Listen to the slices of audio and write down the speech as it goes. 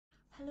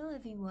Hello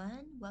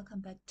everyone, welcome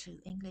back to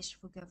English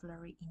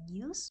Vocabulary in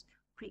Use,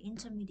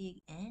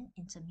 Pre-Intermediate and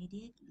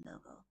Intermediate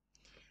level.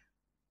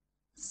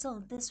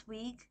 So this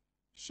week,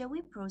 shall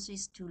we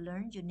proceed to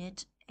learn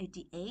Unit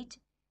 88,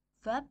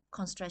 Verb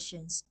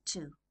Constructions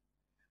 2.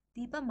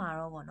 ဒီဘက်မှာ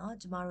တော့ဗောနော်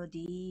ကျမတို့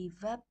ဒီ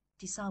verb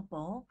တိဆောက်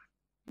ပုံ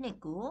နှစ်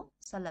ကို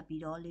ဆက်လက်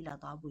ပြီးတော့လေ့လာ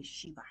သွားဖို့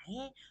ရှိပါတ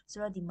ယ်ဆို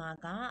တော့ဒီမှာ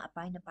ကအ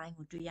ပိုင်းတစ်ပိုင်း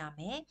ကိုတွေ့ရ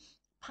မယ်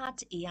part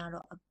A က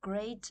တော့ a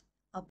great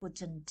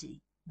opportunity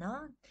เนาะ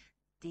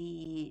ဒီ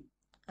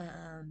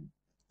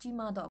ကြီး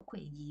မားသောအခွ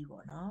င့်အရေး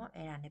ပေါ့နော်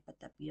အဲ့ဒါနဲ့ပတ်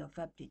သက်ပြီးတော့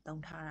verb တွေ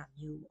သုံးထားတာ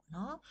မျိုးပေါ့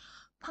နော်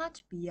part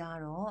B က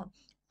တော့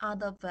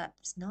other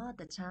verbs เนาะ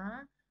တခြား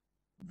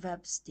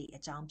verbs တွေ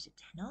အကြောင်းဖြစ်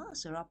တယ်เนาะ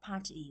ဆိုတော့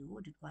part A ကို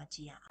ဒီကွာကြ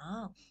ည့်ရအော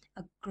င်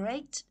a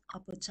great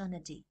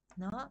opportunity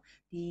เนาะ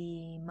ဒီ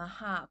မ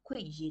ဟာအခွ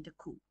င့်အရေးတစ်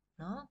ခု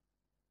เนาะ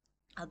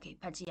okay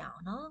ဖတ်ကြည့်အော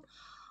င်เนาะ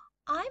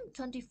I'm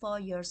 24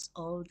 years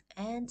old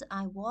and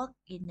I work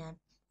in a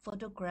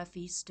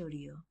photography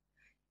studio.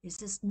 This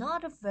is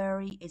not a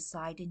very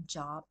exciting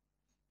job,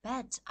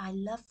 but I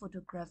love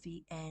photography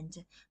and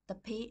the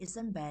pay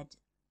isn't bad.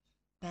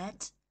 But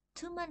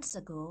 2 months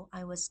ago,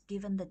 I was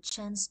given the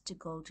chance to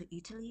go to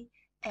Italy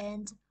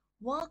and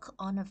work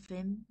on a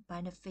film by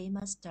a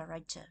famous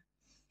director.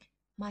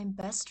 My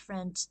best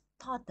friend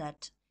thought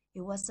that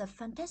it was a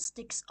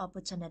fantastic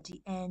opportunity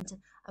and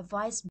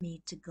advised me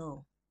to go.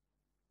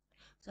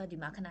 ဆိုတော့ဒီ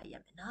မှာခဏရ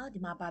မယ်နော်ဒီ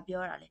မှာဘာ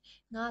ပြောတာလဲ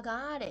ငါက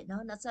တဲ့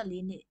နော်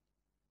24နှစ်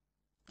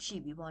ရှိ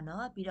ပြီပေါ့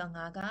နော်ပြီးတော့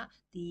ငါက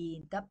ဒီ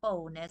ဓာတ်ပုံ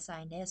နဲ့ဆို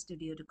င်တဲ့စတူ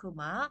ဒီယိုတစ်ခု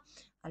မှာ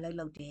အလုပ်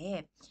လုပ်တယ်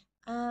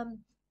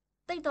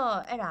တိတ်တော့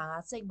အဲ့ဒါက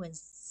စိတ်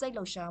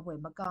လှုပ်ရှားပွဲ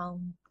မကောင်း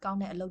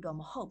တဲ့အလုပ်တော့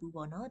မဟုတ်ဘူး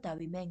ပေါ့နော်ဒါ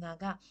ပေမဲ့ငါ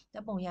ကဓာ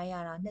တ်ပုံရရ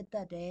တာနှစ်သ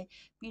က်တယ်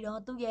ပြီး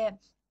တော့သူ့ရဲ့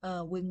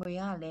ဝင်ငွေ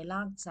ကလည်းလ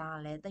စား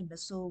လည်းတိတ်မ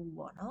ဆိုးဘူး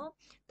ပေါ့နော်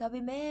ဒါပေ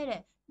မဲ့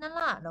တဲ့2လ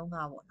တုန်းက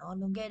ပေါ့နော်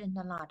လွန်ခဲ့တဲ့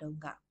2လတုန်း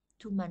က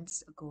2 months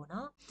ago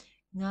နော်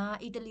ငါ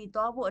အီတလီ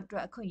သွားဖို့အတွ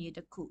က်အခွင့်အရေးတ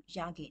စ်ခုရ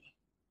ခဲ့တယ်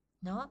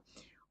နော်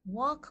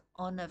work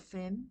on a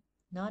film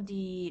နော်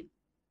ဒီ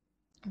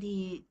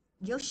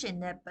ရုပ်ရှင်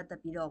နဲ့ပတ်သ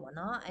က်ပြီးတော့ပေါ့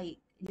နော်အဲ့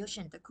ရုပ်ရှ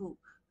င်တစ်ခု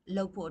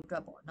လုပ်ဖို့အတွ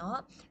က်ပေါ့နော်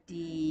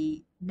ဒီ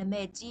နာမ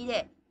ည်ကြီး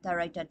တဲ့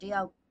director တ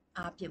ယောက်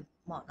အားဖြင့်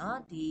ပေါ့နော်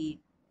ဒီ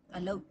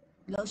အလုပ်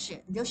ရုပ်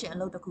ရှင်အ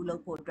လုပ်တစ်ခုလု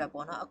ပ်ဖို့အတွက်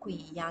ပေါ့နော်အခွင့်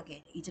အရေးရခဲ့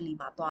တယ်အီတလီ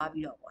မှာသွား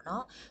ပြီးတော့ပေါ့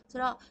နော်ဆို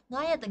တော့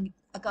ငါရဲ့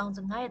အကောင့်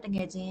ငါရဲ့တင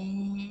ယ်ချင်း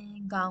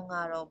ကောင်းက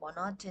တော့ပေါ့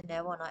နော်ထင်တ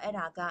ယ်ပေါ့နော်အဲ့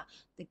ဒါက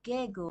တက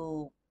ယ်ကို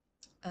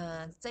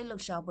စိတ်လှု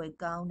ပ်ရှားပွဲ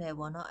ကောင်းတယ်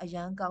ပေါ့နော်အရ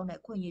န်ကောင်းတဲ့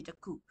အခွင့်အရေးတစ်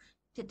ခု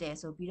ဖြစ်တယ်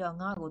ဆိုပြီးတော့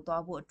ငါ့ကို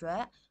သွားဖို့အတွ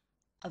က်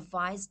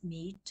advise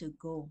me to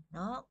go เน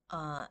าะ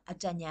အ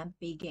ကြံဉာဏ်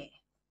ပေးခဲ့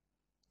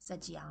ဆ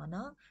က်ကြည့်အောင်เน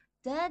าะ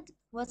Dad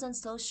wasn't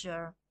so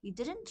sure. He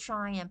didn't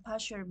try and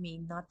pressure me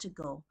not to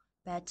go,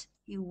 but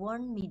he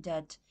warned me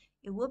that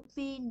it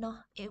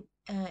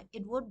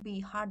would be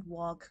hard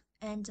work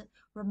and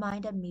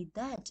reminded me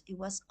that it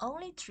was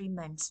only 3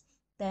 months,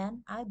 then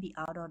I'd be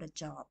out of the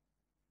job.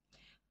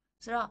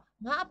 ဆိုတော့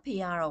ငါအဖေ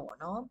ကတော့ပေါ့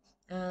နော်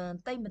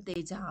တိတ်မ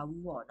သေးကြ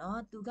ဘူးပေါ့နော်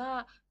သူက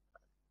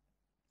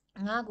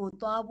ငါကို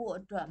သွားဖို့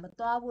အတွက်မ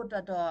သွားဖို့အတွ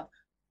က်တော့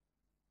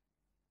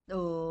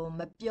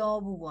မပြော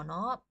ဘူးပေါ့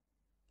နော်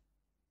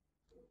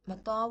မ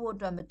သွားဖို့အ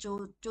တွက်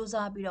စူးစ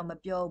မ်းပြီးတော့မ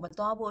ပြောဘူးမ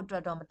သွားဖို့အတွ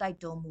က်တော့မတိုက်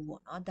တွန်းဘူး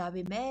ပေါ့နော်ဒါ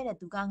ပေမဲ့တဲ့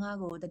သူကငါ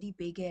ကိုတတိ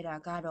ပေးခဲ့တာ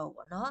ကတော့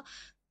ပေါ့နော်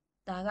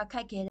ဒါကခ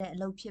က်ခဲတဲ့အ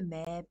လုပ်ဖြစ်မ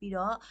ယ်ပြီး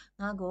တော့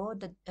ငါကို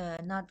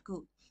နောက်တစ်ခု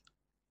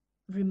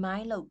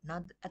remind လုပ်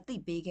နော်အသိ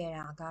ပေးခဲ့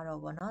တာကတော့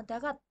ပေါ့နော်ဒါ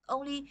က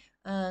only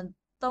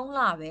 3လ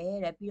ပဲ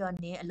တဲ့ပြီးတော့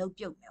နင်းအလုပ်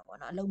ပြုတ်မယ်ပေါ့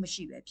နော်အလုပ်မ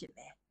ရှိပဲဖြစ်မ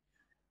ယ်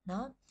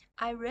နော်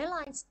I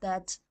realized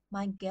that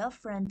my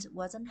girlfriend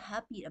wasn't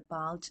happy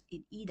about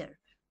it either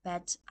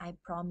but I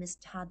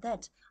promised her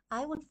that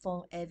I would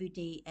phone every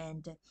day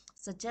and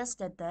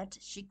suggested that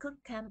she could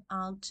come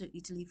out to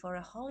Italy for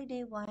a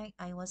holiday while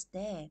I was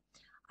there.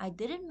 I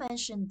didn't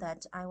mention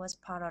that I was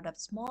part of a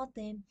small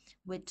team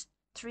with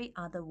 3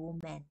 other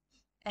women.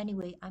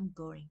 Anyway, I'm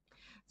going.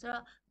 ဆို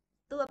တော့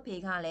သူ့အဖေ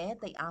ကလည်း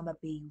တိတ်အားမ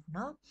ပေးဘူးเน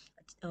าะ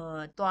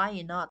တွားရ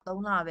င်တော့3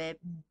လပဲ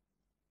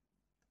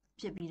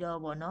ဖြစ်ပြီးတော့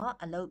ဗောနော်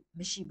အလုပ်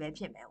မရှိပဲ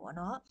ဖြစ်မယ်ဗော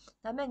နော်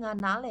ဒါပေမဲ့ငါ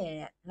နားလေ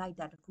လိုက်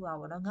တာတခုอ่ะ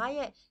ဗောနော်ငါ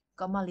ရဲ့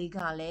ကမလေးက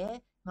လည်း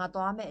ငါ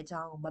သွားမဲ့အ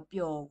ကြောင်းကိုမ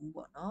ပျော်ဘူး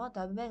ဗောနော်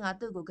ဒါပေမဲ့ငါ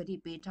သူ့ကိုဂတိ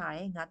ပေးထားတ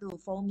ယ်ငါသူ့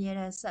ကိုဖုန်းမြဲ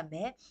တမ်းဆက်မ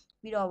ယ်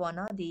ပြီးတော့ဗော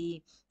နော်ဒီ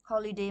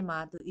holiday မှာ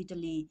သူအီတ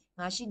လီ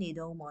ငါရှိနေ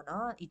တော့ဗော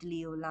နော်အီတလီ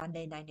ကိုလာ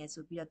နေနိုင်တယ်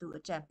ဆိုပြီးတော့သူ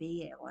အကြံပေး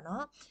ရတယ်ဗော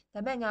နော်ဒါ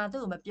ပေမဲ့ငါ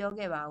သူ့ကိုမပြော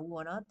ခဲ့ပါဘူး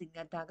ဗောနော်ဒီ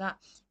ဒါက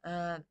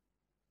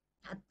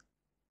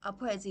အ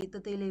ဖွဲ့အစည်းတ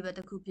သေးလေးပဲတ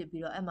စ်ခုဖြစ်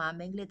ပြီးတော့အဲ့မှာ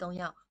မိန်းကလေး3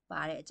ယောက်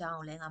ပါတဲ့အကြောင်း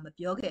ကိုလည်းငါမ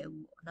ပြောခဲ့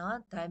ဘူးပေါ့နော်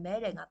ဒါပေမဲ့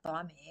တဲ့ငါ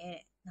သွားမယ်တဲ့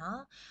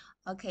နော်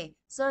okay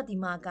ဆိုတော့ဒီ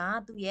မှာက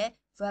သူ့ရဲ့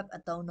verb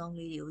အသုံးအနှုန်း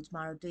လေးတွေကိုကျမ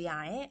တို့တွေ့ရ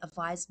တယ်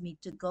advise me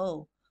to go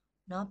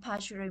နော်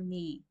pressure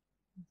me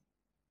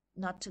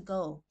not to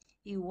go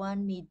he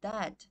warned me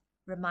that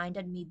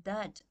reminded me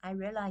that I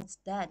realized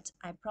that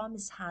I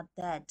promised her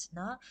that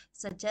နော်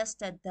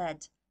suggested that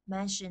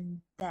mentioned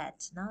that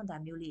နော်ဒါ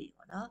မျိုးလေးတွေ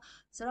ပေါ့နော်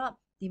ဆိုတော့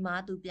ဒီမှာ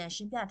သူပြန်ရှ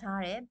င်းပြ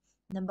ထားတယ်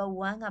Number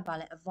 1ကပါ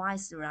လဲ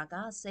advice ဆိုတာက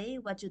say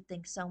what you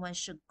think someone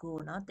should go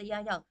เนาะတ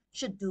ရားရောက်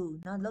should do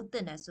เนาะလုပ်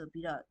တဲ့နယ်ဆို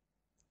ပြီးတော့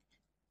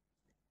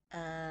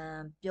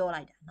ပြော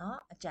လိုက်တာเนาะ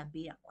အကြံ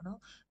ပေးတာပေါ့เนาะ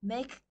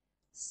make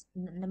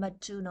number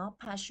 2เนาะ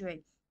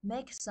persuade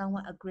make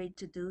someone agree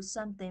to do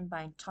something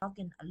by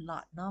talking a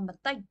lot เนาะမ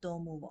တိုက်တွ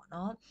န်းမှုပေါ့เน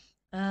าะ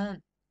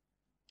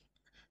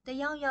တ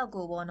ယောက်ယောက်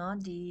ကိုပေါ့နော်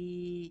ဒီ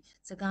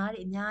စကားတွေ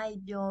အများ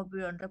ကြီးပြော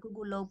ပြီးတော့တစ်ခု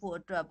ခုလုပ်ဖို့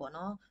အတွက်ပေါ့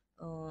နော်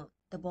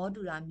သဘော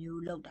တူတာ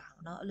မျိုးလုပ်တာ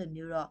ပေါ့နော်အဲ့လို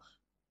မျိုးတော့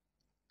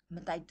မ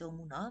တိုက်တွန်း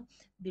ဘူးเนาะ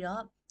ပြီး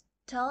တော့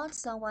tell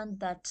someone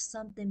that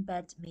something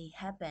bad may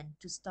happen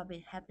to stop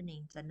it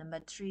happening ဆို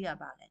number 3ရ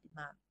ပါလေဒီ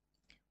မှာ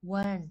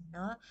one เน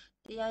าะ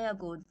တယောက်ယောက်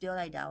ကိုပြော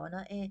လိုက်တာပေါ့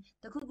နော်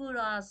တစ်ခုခု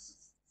တော့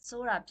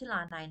စိုးတာဖြစ်လာ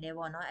နိုင်တယ်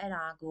ပေါ့နော်အဲ့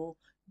ဒါကို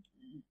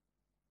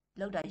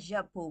လောက်တာရ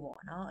ပ်ဖို့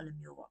ပေါ့နော်အဲ့လို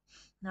မျိုးပေါ့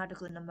နောက်တစ်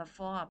ခု number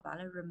 4ကပါ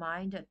လဲ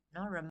reminded เน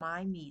าะ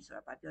remind me ဆို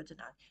တာပါပြောချင်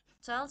တာ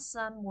tell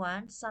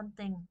someone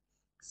something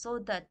so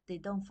that they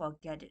don't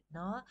forget it เ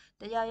นาะ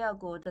တယောက်ယောက်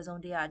ကိုတစုံ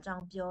တရာအကြော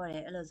င်းပြောတ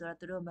ယ်အဲ့လိုဆိုတော့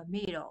သူတို့မ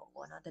မေ့တော့ဘူး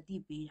ပေါ့နော်တတိ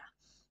ပေးတာ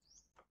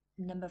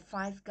number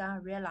 5က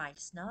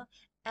realize เนาะ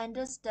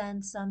understand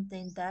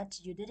something that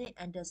you didn't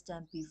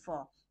understand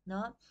before เน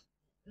าะ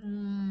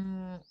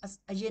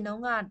အရင်တု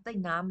န်းကတိ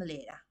တ်နားမလဲ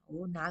တာ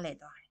ဟိုနားလဲ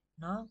သွားတယ်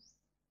เนาะ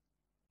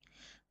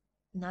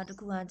နောက်တစ်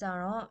ခုကကြ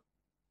တော့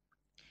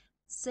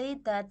say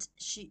that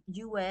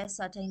you will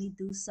certainly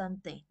do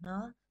something เนา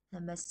ะ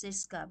number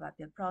 6ကပါ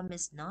ပြ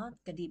promise เนาะ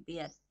ကတိပေး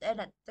ရအဲ့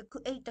ဒါတ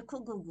စ်ခု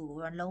ကို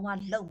လုံးဝ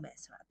လုပ်မယ်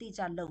ဆိုတာအတိအ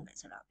ကျလုပ်မယ်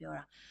ဆိုတာပြော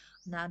တာ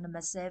နောက်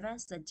number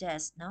 7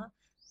 suggest เนาะ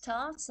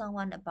tell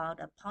someone about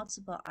a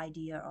possible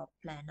idea or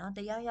plan เนาะတ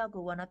ယောက်ယောက်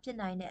ကိုဘောနော်ဖြစ်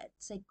နိုင်တဲ့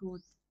စိတ်ကူး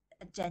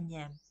အကြံ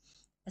ဉာဏ်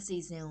အစီ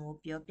အစဉ်ကို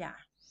ပြောပြ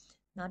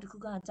နောက်တစ်ခု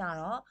ကကြ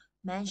တော့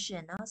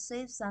mention เนาะ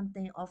say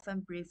something often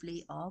briefly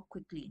or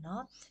quickly เนา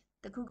ะ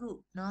တခုခု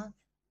เนาะ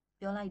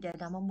ပြောလိုက်တယ်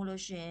ဒါမှမဟုတ်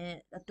လို့ရှိရင်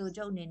အတူ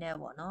ချုပ်အနေနဲ့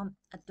ပေါ့နော်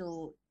အတူ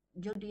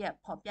ရုပ်တရက်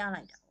ဖော်ပြ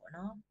လိုက်တာပေါ့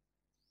နော်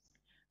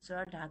ဆို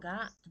တော့ဒါက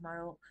ကျမ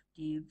တို့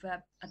ဒီ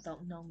verb အ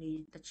သုံးအနှုန်း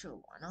လေးတချို့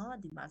ပေါ့နော်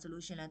ဒီမှာဆို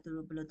လို့ရှိရင်လည်းသူ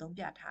တို့ဘယ်လိုသုံး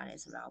ပြထားတယ်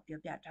ဆိုတာကိုပြော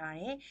ပြထား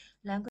တယ်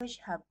language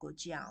hub ကို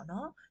ကြည့်အောင်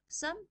နော်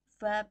some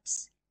verbs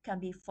can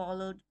be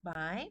followed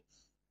by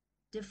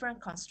different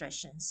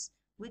constructions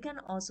we can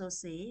also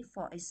say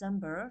for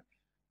example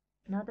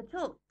နောက်တစ်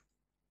ခု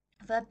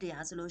verb တ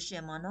ရားဆိုလို့ရှိရ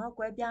င်ပေါ့နော်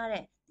ကွဲပြား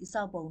တဲ့ဒီ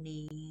စောက်ပုံတွေ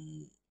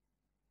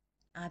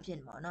အားဖြ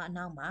င့်ပေါ့နော်အ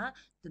နောက်မှာ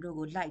သူတို့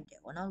ကိုလိုက်တ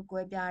ယ်ပေါ့နော်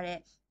ကွဲပြားတဲ့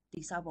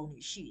ဒီစောက်ပုံ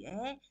တွေရှိတ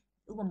ယ်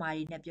ဥပမာ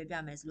တွေနဲ့ပြောပြ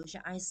မယ်ဆိုလို့ရှိ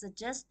ရင် I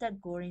suggested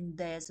going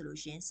there ဆိုလို့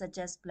ရှိရင်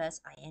suggest plus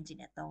ing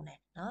နဲ့သုံးတယ်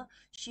เนาะ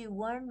she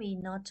warned me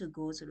not to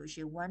go ဆိုလို့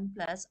ရှိရင် one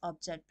plus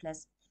object plus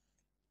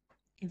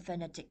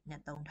infinitive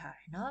နဲ့သုံးထားတ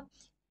ယ်เนาะ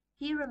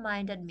he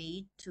reminded me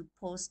to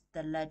post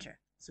the letter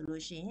ဆို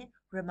လို့ရှိရင်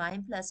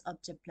remind plus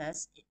object plus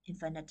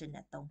infinitive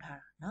နဲ့သုံးထား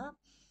တာเนาะ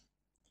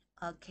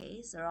okay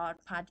ဆိုတော့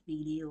part B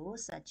လေးကို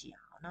ဆက်ကြည့်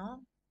အောင်เนาะ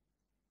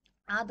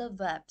other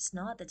verbs เ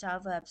นาะတခြား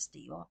verbs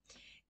တွေရော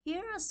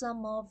here are some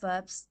more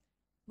verbs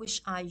which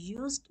are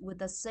used with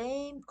the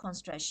same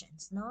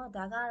constructions เนาะ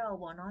ဒါကတော့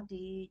ဗောနော်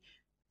ဒီ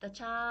တ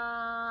ခြား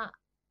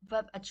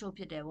verb အချို့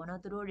ဖြစ်တယ်ဗော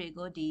နော်သူတို့တွေ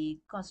ကိုဒီ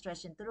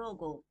construction သူတို့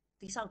ကို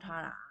တိဆောက်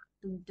ထားတာ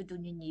တူ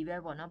ညီပဲ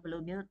ဗောနော်ဘယ်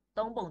လိုမျိုး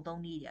သုံးပုံ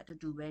သုံးနည်းတွေအတူ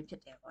တူပဲဖြ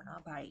စ်တယ်ဗော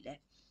နော်ဘာတွေလဲ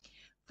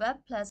verb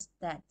plus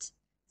that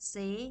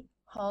say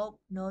hope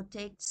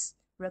notice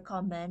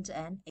recommend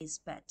and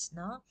expect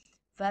เนาะ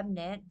verb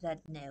နဲ့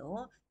that နဲ့ကို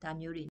ဒါ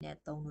မျိုးတွေနဲ့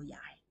သုံးလို့ရ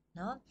တယ်เ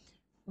นาะ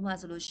ဥပမာ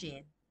ဆိုလို့ရှိရ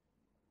င်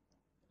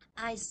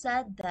I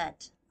said that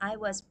I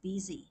was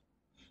busy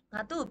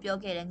ငါသူ့ကိုပြော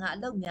ခဲ့တယ်ငါအ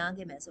လုပ်များ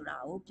ခဲ့မယ်ဆိုတာ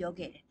ကိုပြော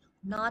ခဲ့တယ်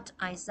not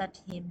I said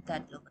him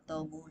that လို့မ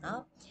သုံးဘူးเนา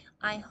ะ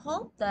I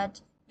hope that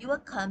you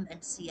will come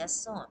and see us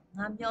soon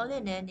ငါမျှော်လ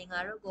င့်နေနေငါ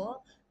တို့ကို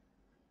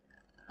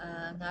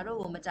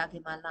မကြခ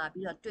င်မှာလာ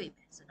ပြီးတော့တွေ့မ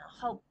ယ်ဆိုတော့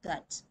hope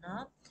that เนา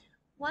ะ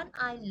when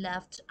I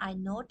left I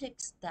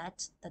noticed that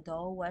the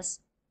door was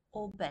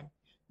open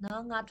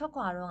နော်ငါထွက်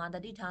ခွာတော့ငါတ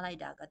တိထားလိုက်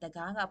တာကတ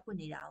ကားကဖွင့်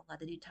နေတာကိုငါ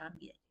တတိထား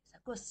မိတယ်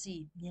ကိုစီ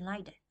မြင်လို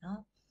က်တယ်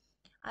နော်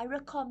I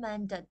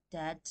recommended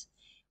that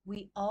we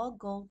all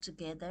go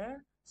together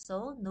so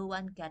no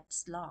one gets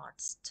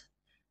lost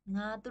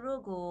ငါသူ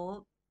တို့ကို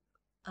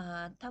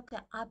ထောက်က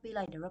အားပေး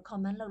လိုက်တယ်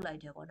recommend လုပ်လို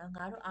က်တယ်ပေါ့နော်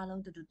ငါတို့အား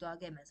လုံးတူတူသွား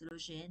ခဲ့မယ်ဆို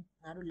လို့ရှိရင်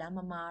ငါတို့လမ်းမ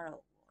မား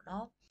တော့ဘူးပေါ့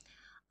နော်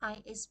I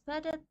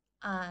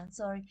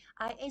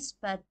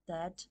expect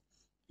that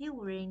he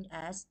will ring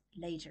us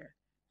later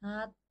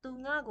သူ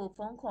ငါကို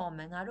ဖုန်းခေါ်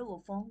မယ်ငါတို့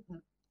ကိုဖုန်း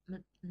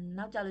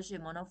နောက်ကြလို့ရှိရ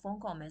င်ပေါ့နော်ဖုန်း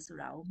ခေါ်မယ်ဆို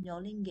တာကို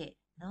မျှော်လင့်ခဲ့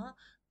နော်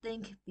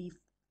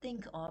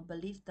think or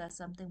believe that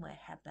something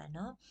will happen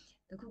နော်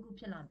တခုခု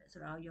ဖြစ်လာမယ်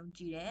ဆိုတာကိုယုံ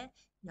ကြည်တယ်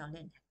မျှော်လ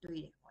င့်တယ်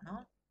တွေးတယ်ပေါ့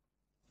နော်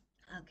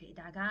okay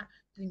ဒါက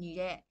တူညီ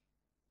တဲ့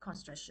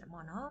construction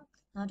ပေါ့နော်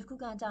နောက်တစ်ခု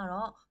ကကြ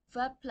တော့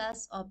verb plus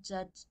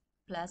object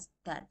plus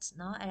that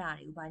เนาะအဲ့ဒါ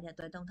တွေကိုဘာနဲ့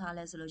တွဲသုံးထား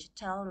လဲဆိုလို့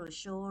tell တို့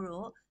show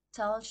တို့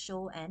tell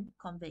show and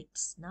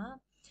convince เนาะ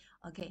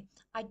okay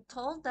I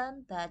told them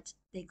that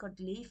they could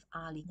leave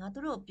early ငါ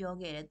တို့ပြော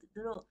ခဲ့တယ်သူ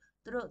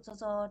တို့စော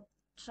စော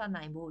ထွက်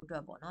နိုင်ဖို့အတွ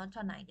က်ပေါ့เนาะထွ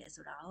က်နိုင်တယ်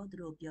ဆိုတာကိုသူ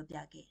တို့ပြောပြ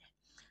ခဲ့တယ်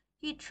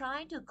he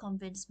tried to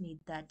convince me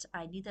that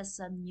I needed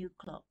some new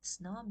clothes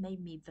เนาะ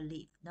made me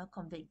believe เนาะ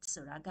convince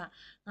ဆိုတာက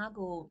ငါ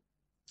ကို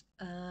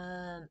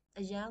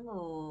အရန်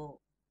ကို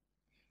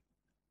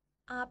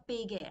အား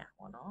ပေးခဲ့တာ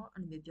ပေါ့နော်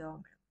အဲ့လိုမျိုးပြောရ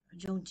မယ်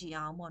ယုံကြည်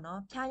အောင်ပေါ့နော်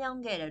ဖျားယော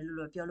င်းခဲ့တယ်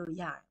လို့ပြောလို့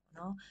ရတယ်ပေါ့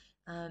နော်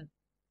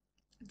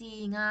ဒီ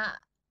ငါ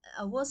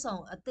အဝတ်ဆော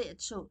င်အသစ်အ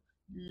ချို့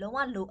လုံးဝ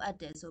လိုအပ်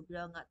တယ်ဆိုပြီး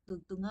တော့ငါ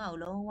သူငါ့ကို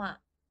လုံးဝ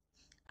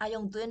အာ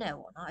ယုံသွင်းတယ်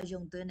ပေါ့နော်အ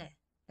ယုံသွင်းတယ်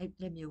အဲ့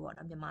လိုမျိုးပေါ့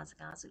နော်မြန်မာစ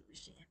ကားဆိုလို့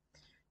ရှိရင်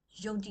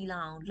ယုံကြည်လာ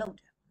အောင်လုပ်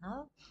တယ်ပေါ့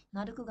နော်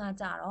နောက်တစ်ခုက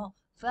ကြတော့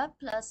verb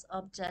plus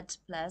object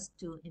plus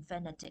to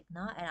infinitive เน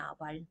าะအဲ့ဒါ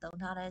ဘာရင်သုံး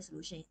ထားလဲဆို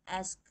လို့ရှိရင်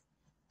ask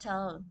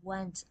tell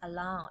want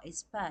allow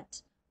expect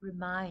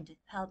remind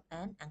help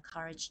and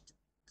encourage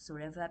ဆို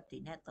တဲ့ verb တွေ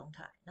နဲ့သုံး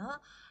ထားတယ်เนาะ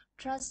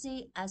Tracy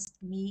asked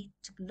me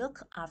to look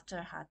after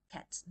her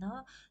cat เนาะ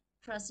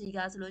Tracy က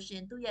ဆိုလို့ရှိရ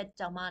င်သူ့ရဲ့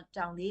ကြော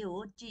င်လေး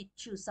ကိုကြည့်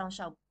ရှုစောင့်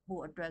ရှောက်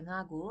ဖို့အတွက်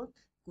ငါ့ကို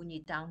ကူညီ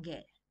တောင်း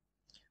ခဲ့တယ်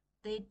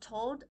They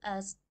told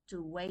us to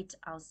wait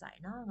outside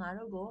เนาะငါ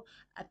တို့ကို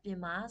အပြင်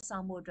မှာစော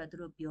င့်ဖို့အတွက်သူ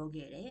တို့ပြော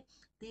ခဲ့တယ်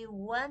They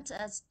want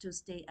us to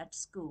stay at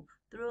school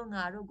သူတို့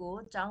ငါတို့ကို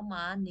ကျောင်း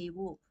မှာနေ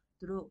ဖို့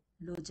သူတို့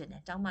လိုချင်တ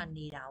ယ်ကျောင်းမှာ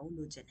နေတာကို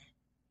လိုချင်တယ်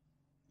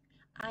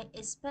I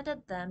expected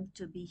them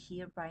to be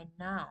here by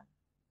now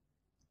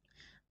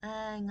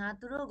ငါ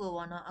သူတို့ကို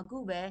ပေါ့နော်အခု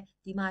ပဲ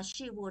ဒီမှာ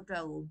ရှိဖို့အတွ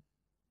က်ကို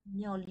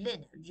မျှော်လ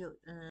င့်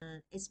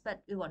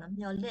expect ပေါ့နော်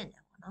မျှော်လင့်တ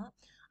ယ်ပေါ့နော်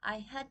I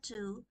had to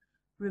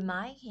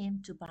remind him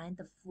to buy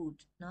the food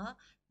เนาะ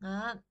ငါ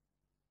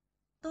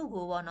သူ့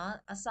ကိုပေါ့နော်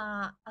အ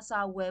စာ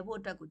ဝယ်ဖို့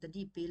အတွက်ကိုတ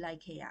တိပေးလိုက်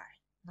ခဲ့ရတယ်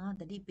เนาะ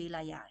တတိပေး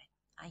လိုက်ရတယ်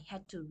I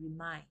had to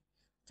remind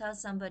tell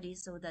somebody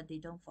so that they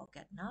don't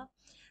forget เนาะ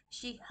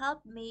she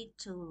helped me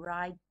to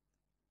write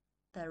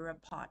the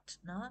report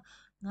เนาะ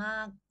ငါ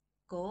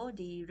ကို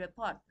ဒီ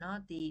report เนาะ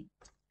ဒီ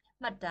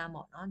မှတ်တမ်း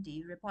ပေါ့နော်ဒီ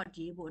report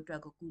ရေးဖို့အတွ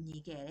က်ကိုကူညီ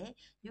ခဲ့တယ်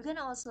you can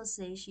also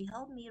say she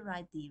helped me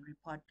write the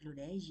report လို့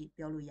လည်း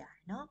ပြောလို့ရတယ်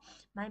เนาะ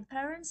my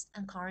parents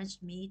encouraged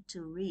me to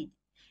read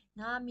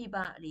ငါမိဘ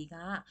တွေက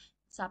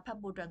စာဖတ်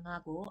ဖို့အတွက်ငါ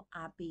ကို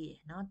အားပေးတယ်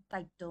เนาะ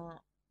တိုက်တွန်း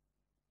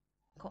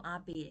ခွန်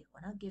အားပေးတယ်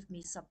ပေါ့နော် give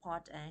me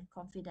support and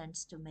confidence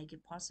to make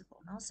it possible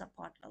เนาะ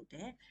support လုပ်တ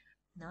ယ်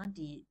เนาะ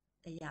ဒီ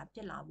အရာဖြ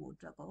စ်လာဖို့အ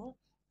တွက်ကို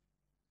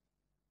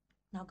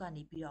နောက်က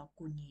နေပြီးတော့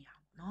ကူညီတာ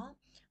ပေါ့နော်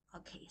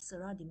okay ဆို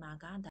တော့ဒီမှာ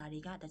ကဒါတွေ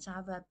ကတခြား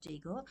verb တွေ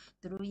ကို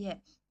သူတို့ရဲ့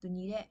တူ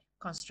ညီတဲ့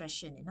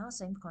construction တွေเนาะ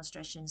same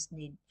constructions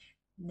တွေ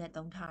နဲ့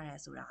သုံးထားရဲ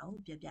ဆိုတာကို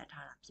ပြပြ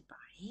ထားတာဖြစ်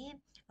ပါတယ်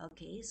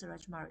okay ဆို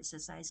တော့ကျွန်တော်တို့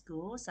exercise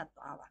ကိုဆက်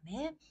သွားပါမ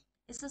ယ်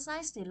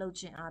exercise တွေလုပ်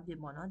ခြင်းအပြင်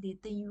ပေါ့နော်ဒီ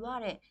သင်ယူရ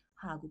တဲ့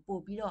ဟာကို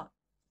ပို့ပြီးတော့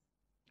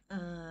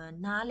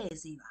နားလည်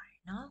စေပါတယ်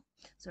เนาะ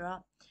ဆို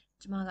တော့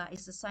ကျွန်မက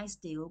exercise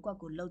တွေကိုကိုယ့်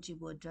ကိုလုပ်ကြည့်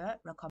ဖို့အတွက်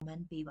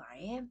recommend ပေးပါ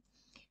တယ်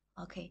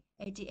Okay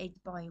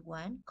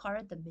 88.1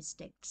 correct the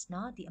mistakes เน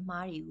าะဒီအ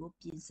မှားတွေကို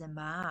ပြင်ဆင်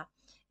ပါ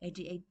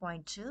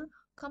 88.2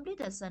 complete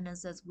the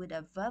sentences with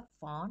a verb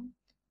form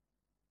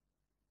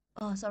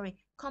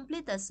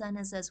complete the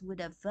sentences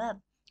with a verb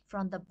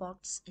from the box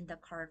in the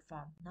correct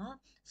form เนาะ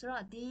ဆို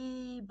တော့ဒီ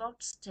box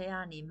ထဲက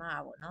နေမှာ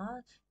ပေါ့เนาะ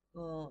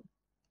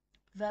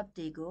verb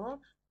တွေကို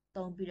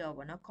သုံးပြီးတော့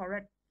ပေါ့เนาะ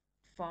correct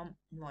form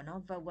ပေါ့เนาะ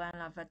verb 1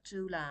လား verb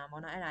 2လား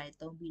ပေါ့เนาะအဲ့ဒါတွေ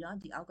သုံးပြီးတော့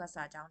ဒီအောက်က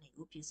စာကြောင်းတွေ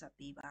ကိုဖြည့်ဆွတ်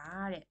ပေးပါ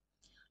တဲ့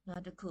နော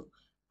က်တစ်ခု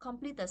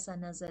complete the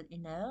sentences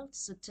in a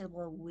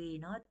suitable way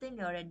เนาะသင်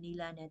ပြောတဲ့နည်း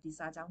လမ်းနဲ့ဒီ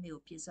စာကြောင်းတွေ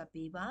ကိုဖြည့်ဆွတ်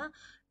ပေးပါ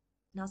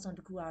နောက်ဆုံးတ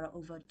စ်ခုကတော့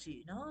over to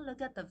เนาะ look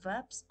at the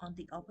verbs on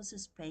the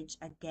opposite page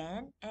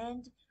again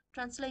and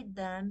translate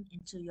them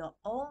into your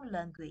own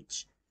language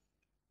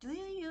do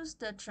you use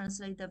the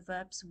translated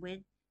verbs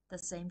with the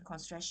same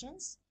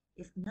constructions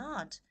if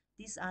not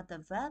these are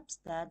the verbs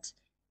that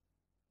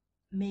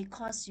may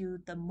cause you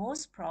the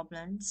most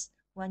problems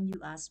when you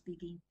are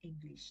speaking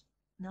English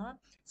เนาะ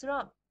ဆို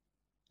တော့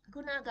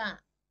ခုနက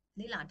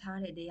လေ့လာထား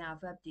တဲ့တရား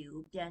verb တွေ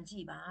ကိုပြန်ကြ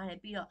ည့်ပါတဲ့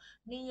ပြီးတော့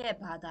နေ့ရဲ့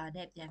ဘာသာ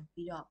နဲ့ပြန်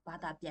ပြီးတော့ဘာ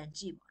သာပြန်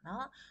ကြည့်ပေါ့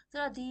နော်ဆို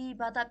တော့ဒီ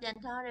ဘာသာပြန်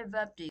ထားတဲ့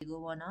verb တွေကို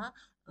ပေါ့နော်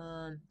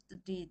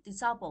ဒီတိ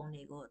စောက်ပုံ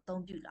တွေကိုအ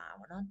သုံးပြုလာတာ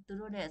ပေါ့နော်သူ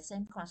တို့ရဲ့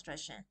same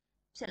construction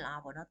ဖြစ်လာ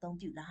ပေါ့နော်အသုံး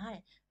ပြုလာတဲ့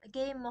အက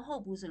ယ်မဟု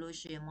တ်ဘူးဆိုလို့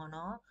ရှိရင်ပေါ့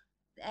နော်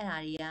အဲ့ဒါ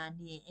တွေက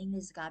နင်အင်္ဂလိ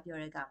ပ်စကားပြော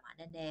တဲ့အခါမှာ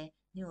နည်းနည်း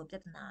နင်ကိုပြ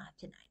ဿနာ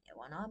ဖြစ်နိုင်တယ်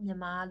ပေါ့နော်မြ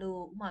န်မာလို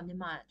ဥပမာမြ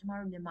န်မာကျမ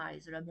တို့မြန်မာတွေ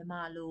ဆိုတော့မြန်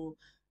မာလို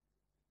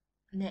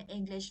နဲ့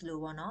English လို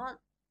ပေါ့နော်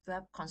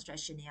verb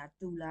construction တွေက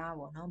တူလား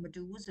ပေါ့နော်မ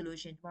တူဘူးဆိုလို့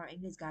ရှိရင်ကျမတို့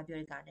English စကားပြော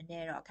တဲ့အခါနည်းန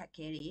ည်းတော့အခက်အ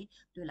ခဲတွေ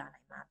တွေ့လာ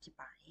နိုင်မှာဖြစ်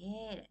ပါတ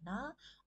ယ်တဲ့နော်